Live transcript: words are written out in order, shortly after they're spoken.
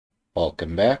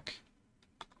Welcome back.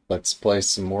 Let's play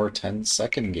some more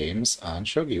 10-second games on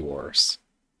Shogi Wars.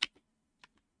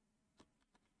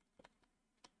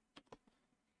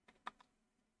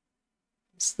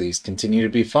 So these continue to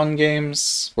be fun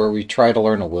games where we try to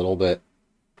learn a little bit.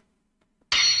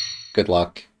 Good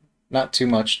luck. Not too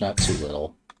much, not too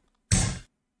little.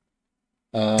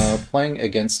 Playing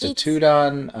against a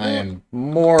Tudon, I am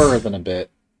more than a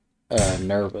bit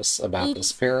nervous about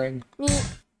this pairing.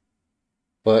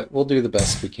 But we'll do the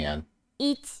best we can.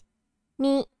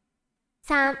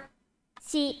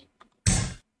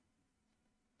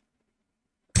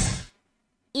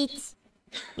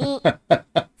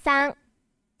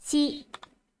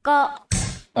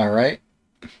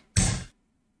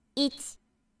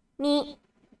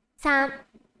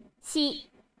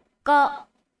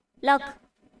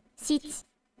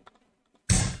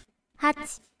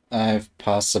 1、2、3、4、5、6、7、8。I've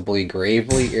possibly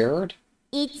gravely erred.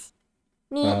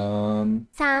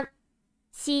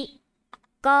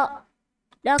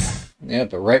 1、2、3、4、5、6。 Yeah,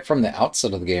 but right from the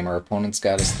outset of the game, our opponents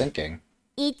got us thinking.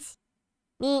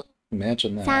 1、2、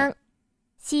 Imagine that.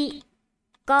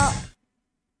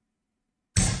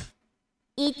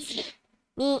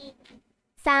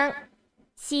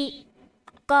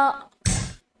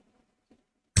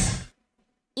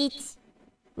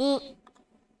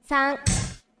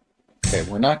 Okay,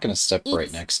 we're not going to step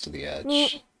right next to the edge.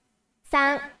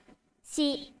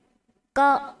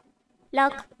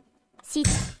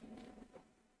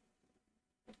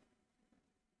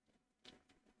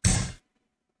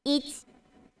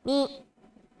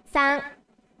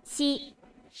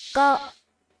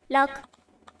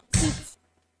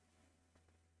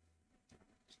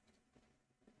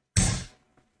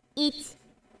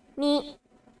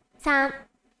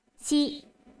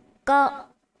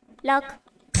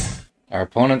 Our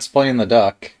opponent's playing the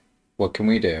duck. What can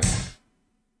we do?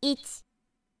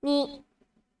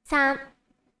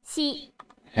 1、2、3、4。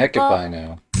 Heck if I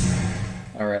know.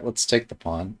 Alright, let's take the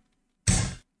pawn.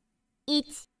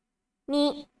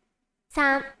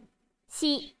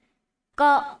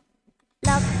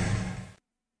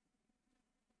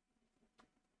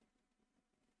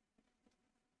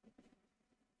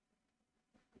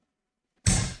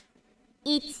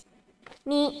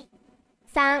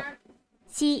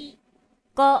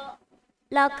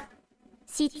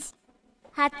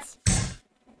 1、2、3、4、5、6、7、8。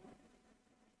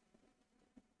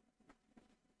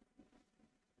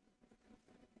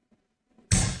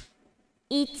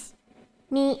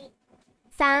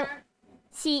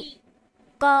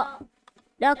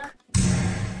 1、2、3、4、5、6。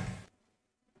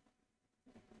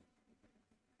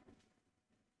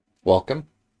 Welcome.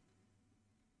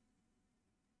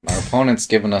 Our opponent's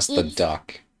given us the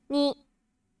duck.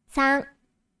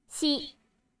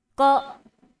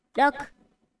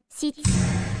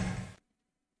 2、3、4、5、6、7。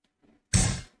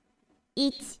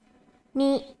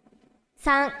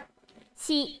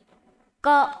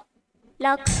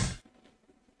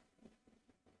 1、2、3、4、5、6。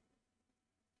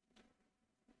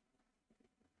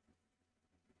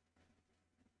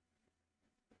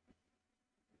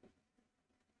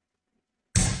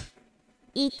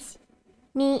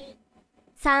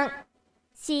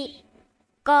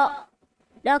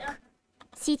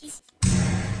 1、2、3、4、5、6、7。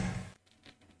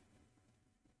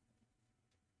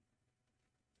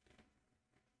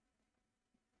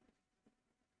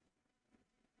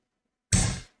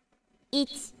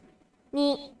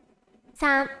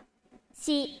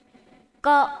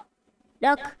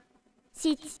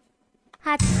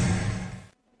 1、2、3、4、5、6、7、8。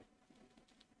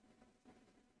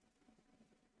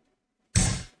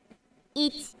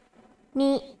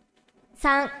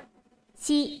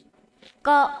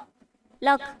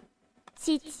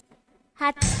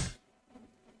 1、2、3、4、5、6、7、8。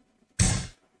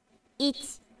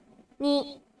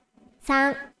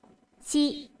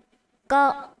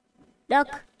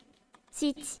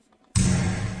 1、2、3、4、5、6、7。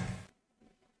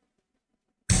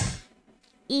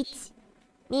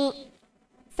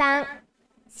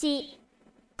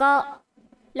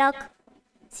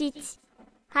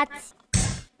 1、2、3、4、5、6、7、8。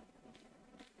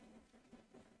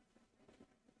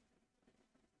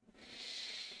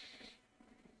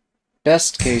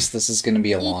 Best case, this is going to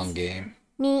be a long game.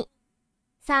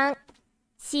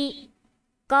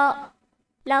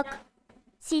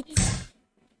 2、3、4、5、6、7。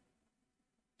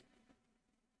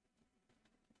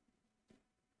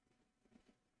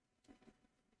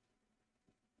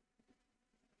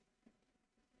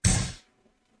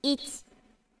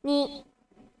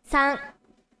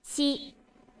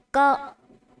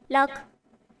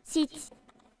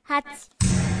 1、2、3、4、5、6、7、8。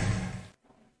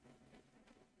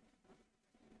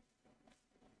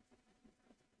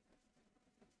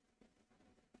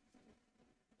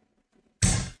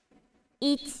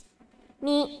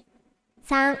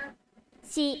 1、2、3、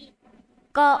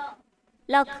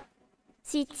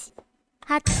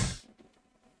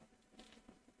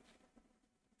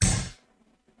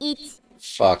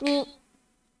4、5、6、7、8。1、Fuck.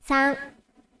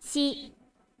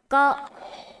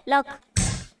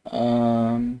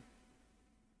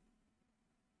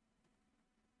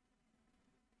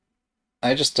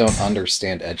 just don't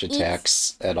understand edge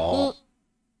attacks at all.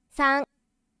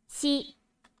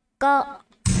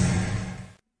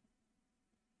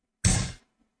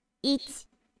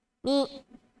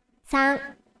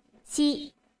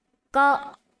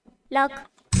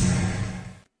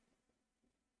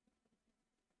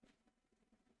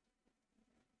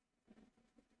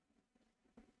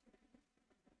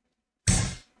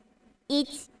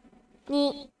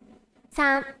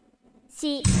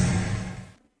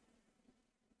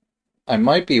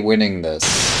 might be winning this.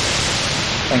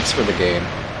 Thanks for the game.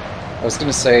 I was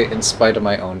gonna say, in spite of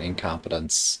my own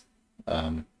incompetence.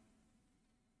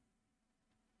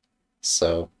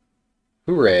 So,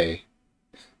 hooray.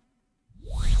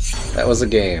 That was a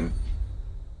game.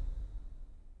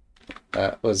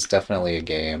 That was definitely a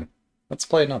game. Let's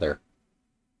play another.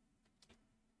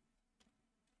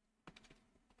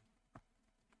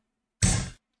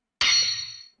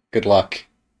 Good luck.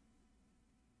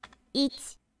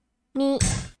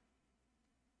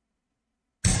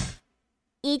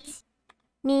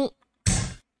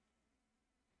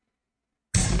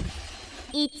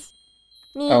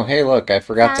 Oh, hey, look, I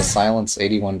forgot to silence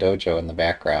 81 Dojo in the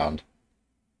background.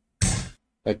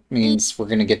 That means we're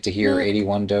gonna get to hear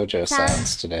 81 Dojo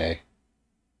sounds today.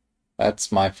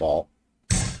 That's my fault.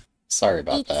 Sorry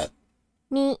about that.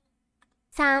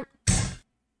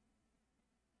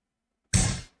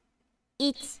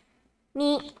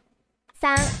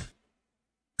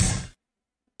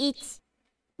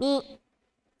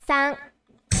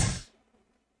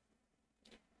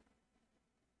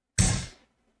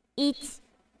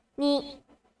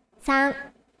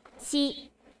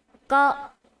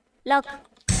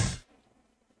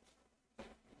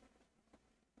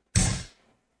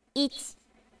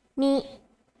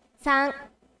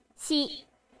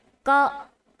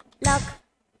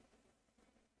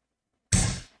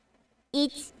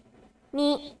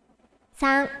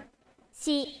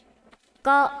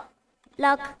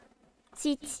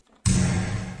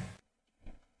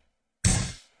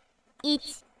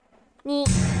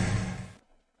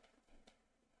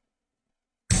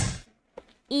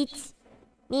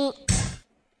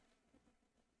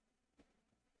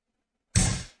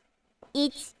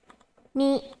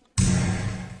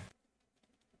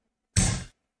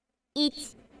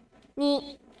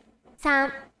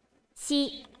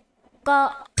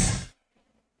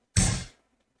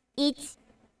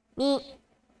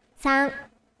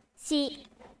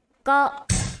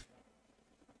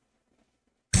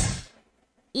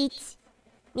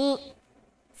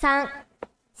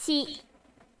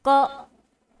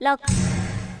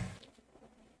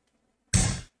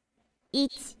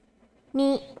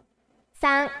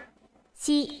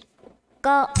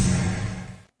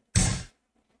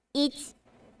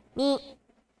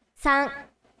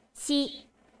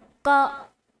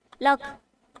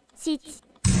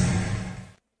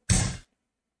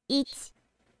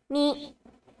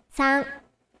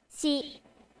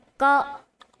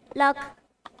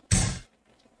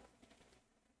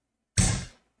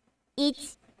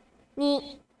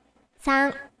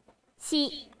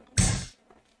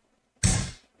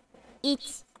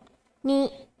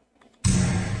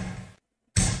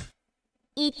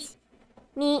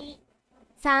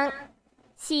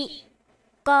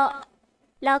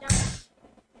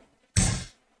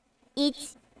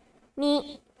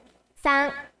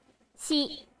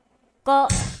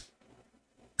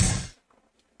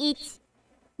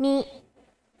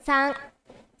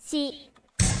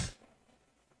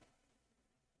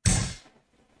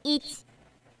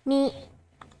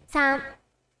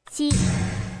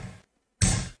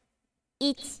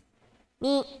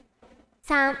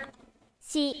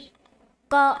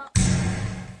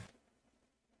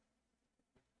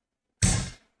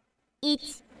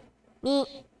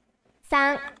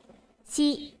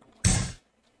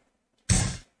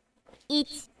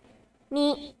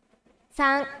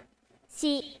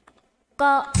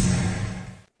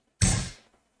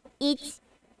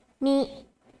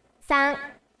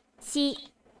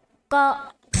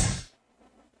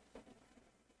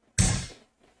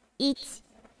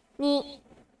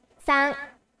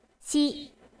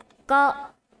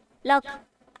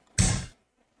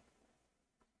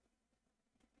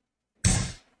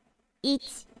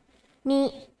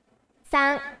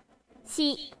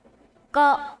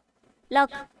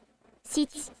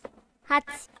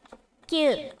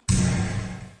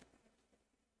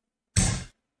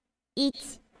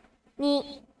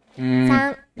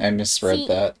 1、2、I misread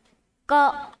that.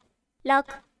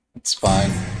 5、6、It's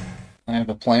fine. I have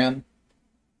a plan.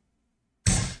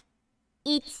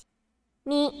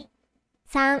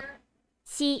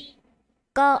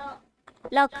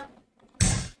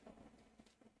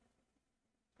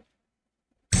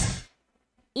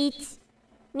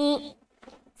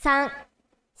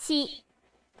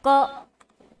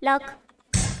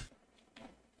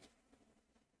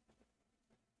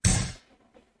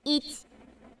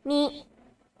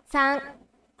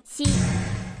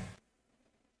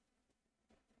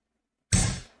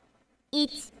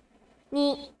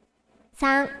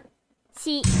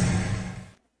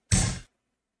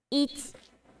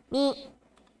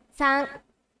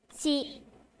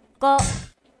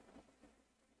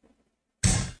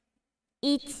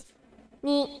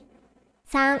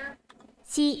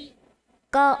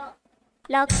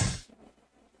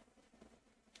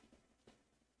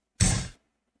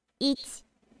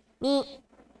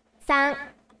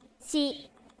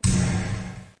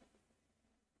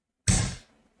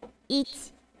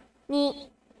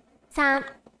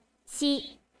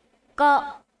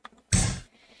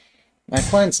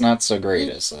 plan's not so great,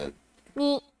 is it?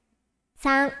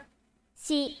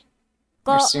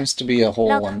 2、3、4、There 5、seems to be a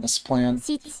hole in this plan.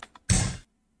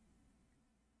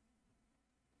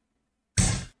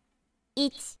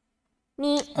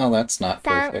 7。1、2、Oh, that's not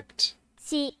 3、perfect.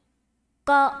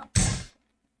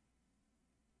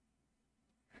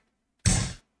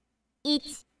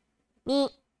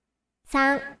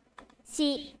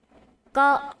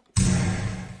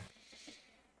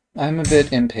 a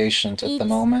bit impatient at the Eat.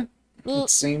 moment, 2、 it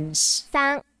seems.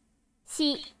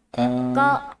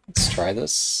 3、4、 Let's try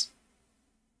this.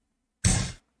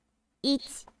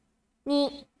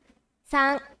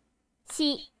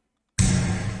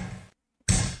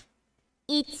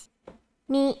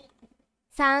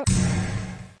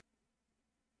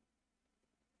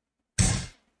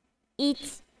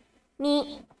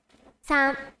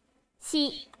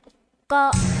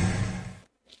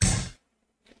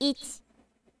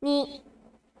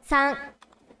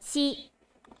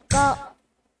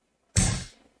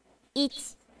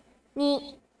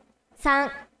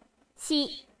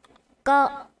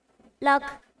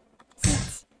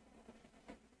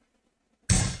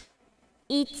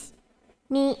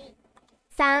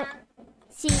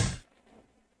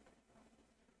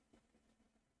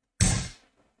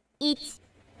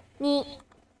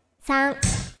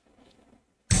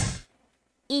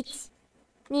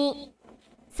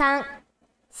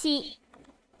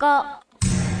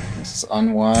 This is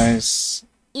unwise.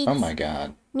 1、 Oh my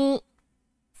god.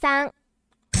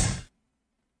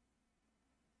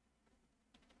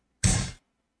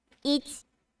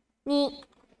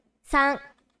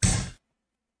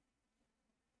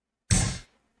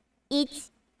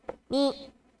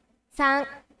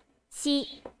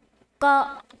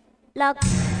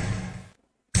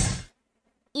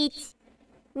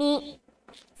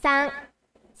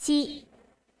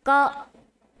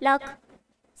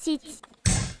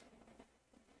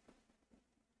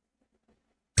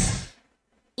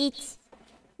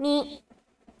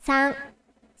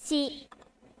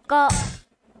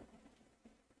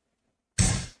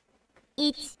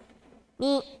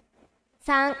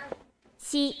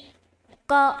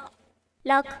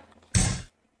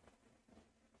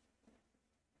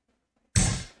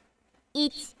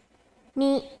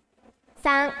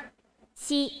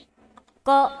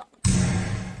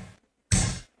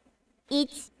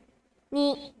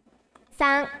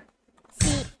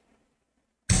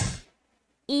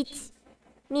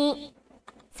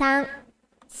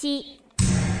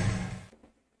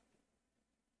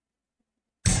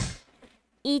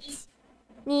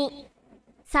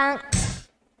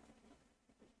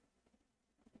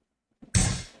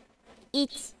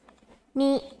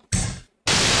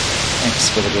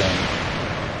 for the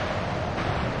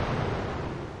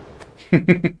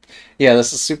game. Yeah,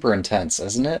 this is super intense,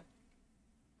 isn't it?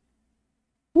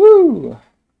 Woo!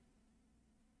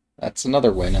 That's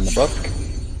another win in the book.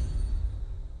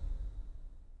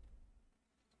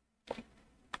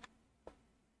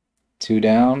 Two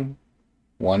down,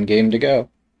 one game to go.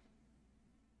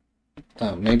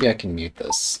 Oh, maybe I can mute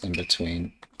this in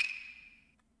between.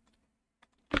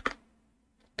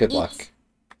 Good luck.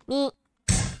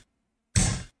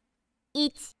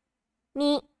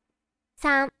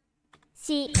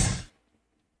 2、1、2、3、4。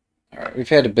 Alright, we've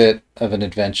had a bit of an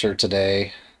adventure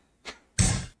today.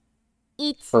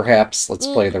 1、Perhaps let's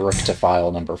play the rook to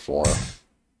file number 4.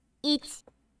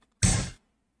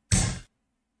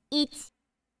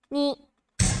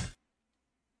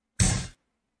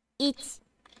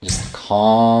 1、1、2、1、Just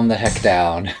calm the heck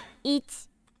down. 1、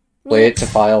play it to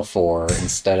file 4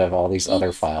 instead of all these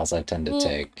other files I tend to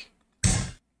take.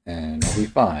 And I'll be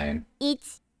fine.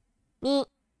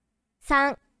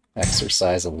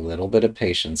 1、2、3、Exercise a little bit of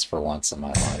patience for once in my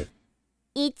life.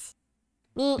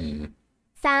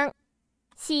 1、2、3、4、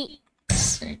 Let's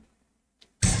see.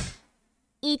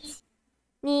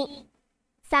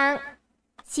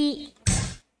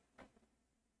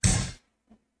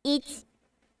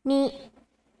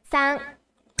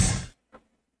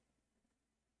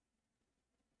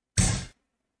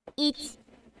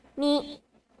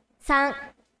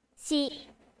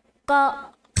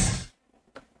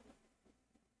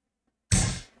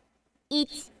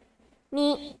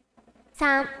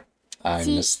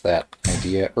 missed that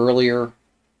idea earlier.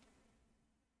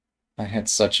 I had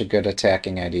such a good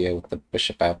attacking idea with the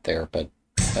bishop out there, but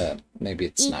maybe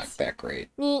it's not that great.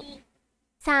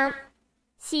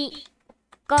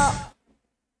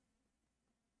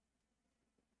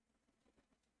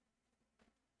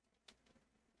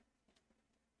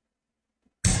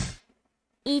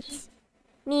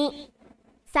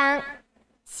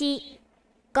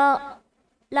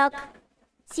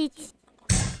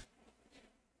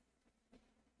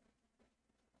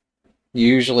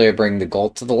 Usually I bring the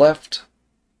gold to the left.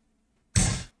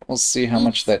 We'll see how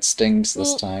much that stings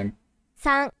this time.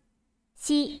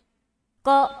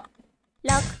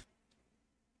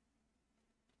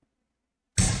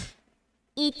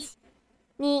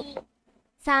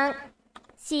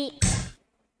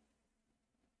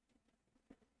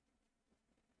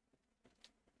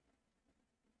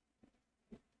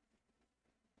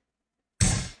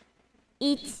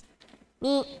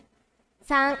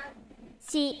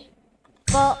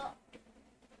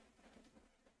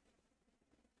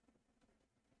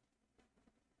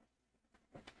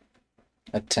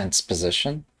 tense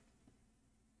position.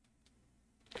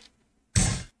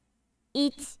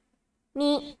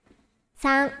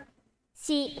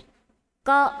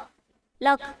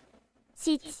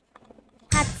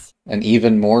 1、2、3、4、5、6、7、8、 An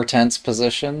even more tense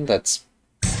position that's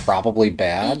probably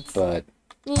bad, but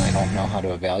I don't know how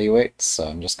to evaluate, so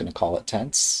I'm just going to call it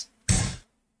tense.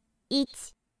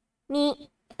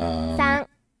 1、2、3、4、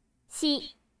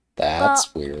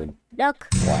 That's weird. 6、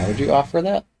 Why would you offer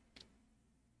that?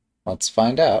 Let's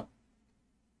find out.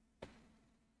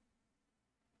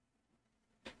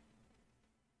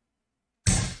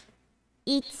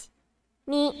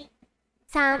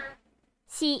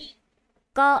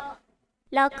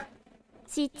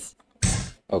 1、2、3、4、5、6、7、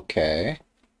 Okay.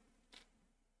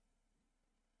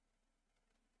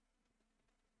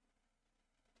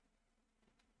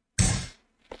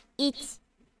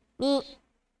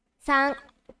 1、2、3、4、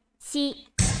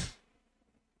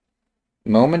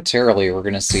 Momentarily, we're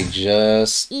going to see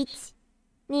just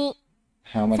 1、2、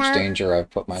 how much danger I've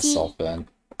put myself in.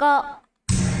 5、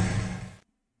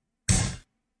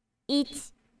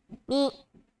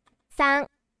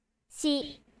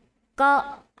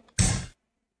 1、2、3、4、5、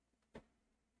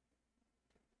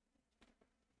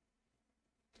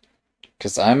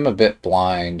 Because I'm a bit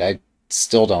blind, I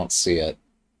still don't see it.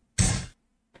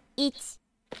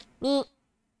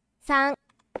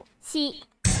 1、2、3、4、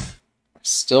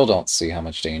 Still don't see how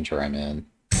much danger I'm in.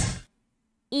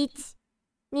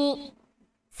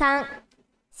 1、2、3、4、5、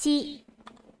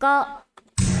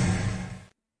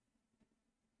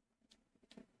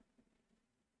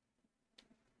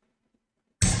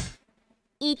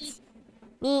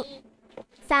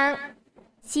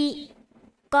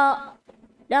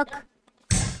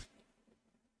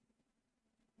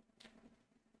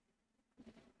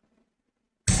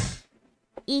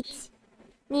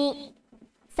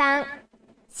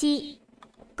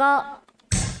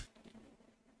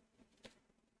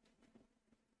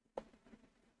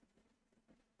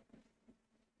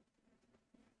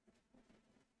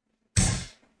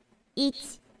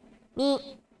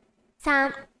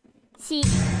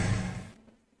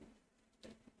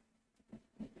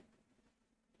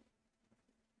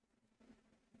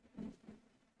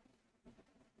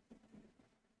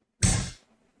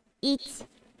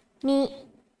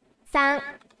 1、2、3、4、5、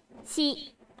 1、2、3、4、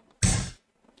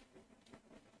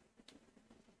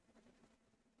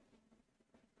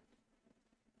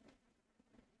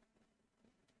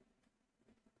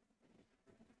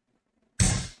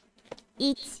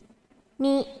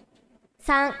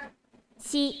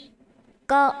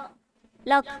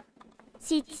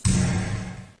 1、2、3、4、5、6、7、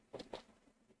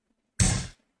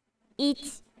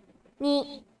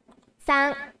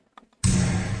 1、2、3、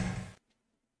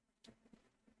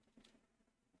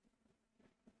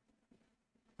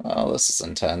 Oh, this is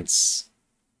intense.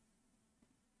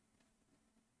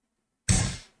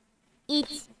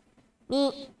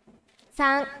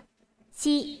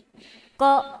 1、2、3、4、5、6、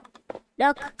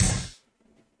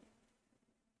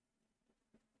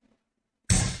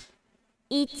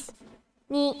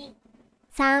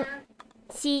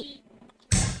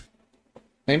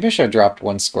1、2、3、4、Maybe I should have dropped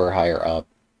one square higher up.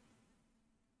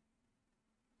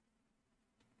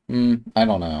 I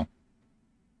don't know.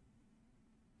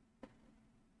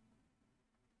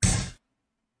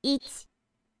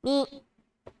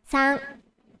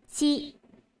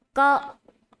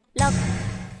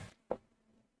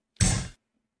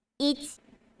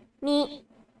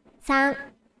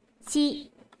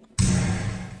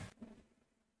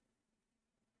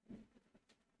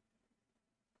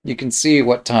 can see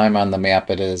what time on the map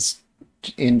it is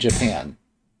in Japan.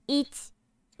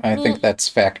 1、I think that's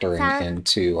factoring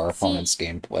 3、into our opponent's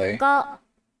gameplay.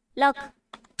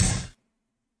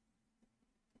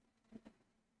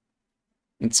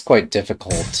 5、6、It's quite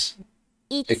difficult,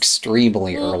 1、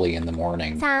 extremely early in the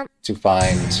morning, 3、 to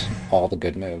find all the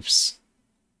good moves.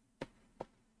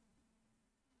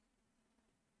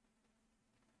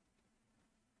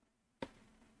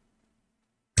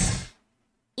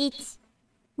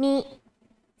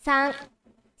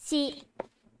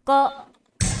 1、2、3、4、5、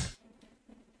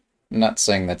 I'm not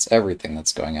saying that's everything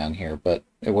that's going on here, but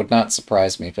it would not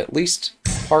surprise me if at least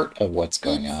part of what's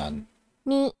going on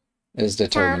 2、 is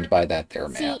determined by that there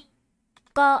map.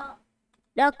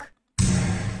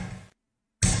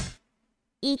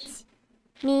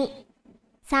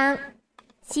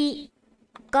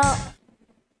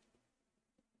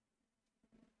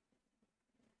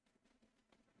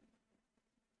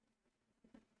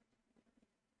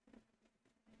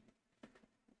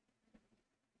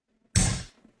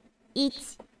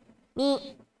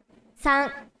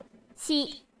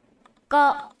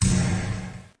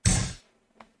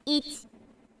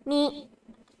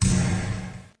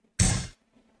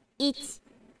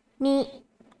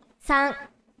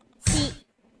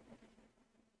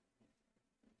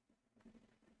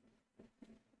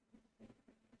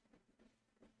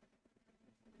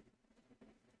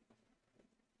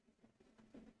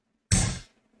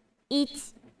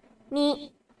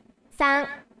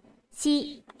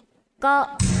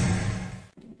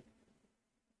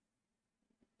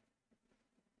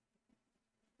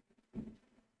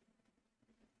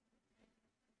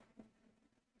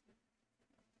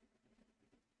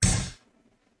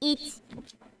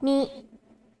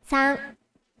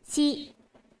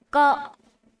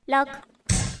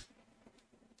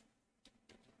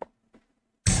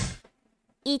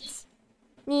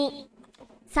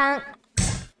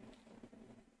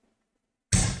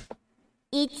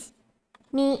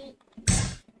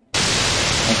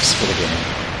 Thanks for the game.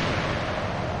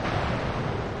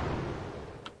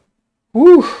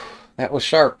 Whew! That was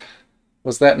sharp.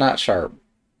 Was that not sharp?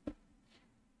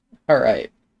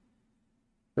 Alright.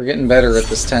 We're getting better at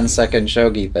this 10-second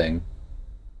shogi thing.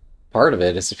 Part of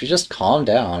it is if you just calm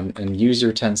down and use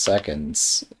your 10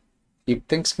 seconds,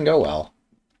 things can go well.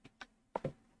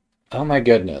 Oh my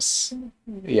goodness.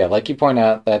 Yeah, like you point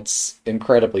out, that's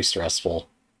incredibly stressful.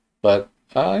 But,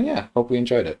 yeah, hope we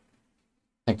enjoyed it.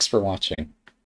 Thanks for watching.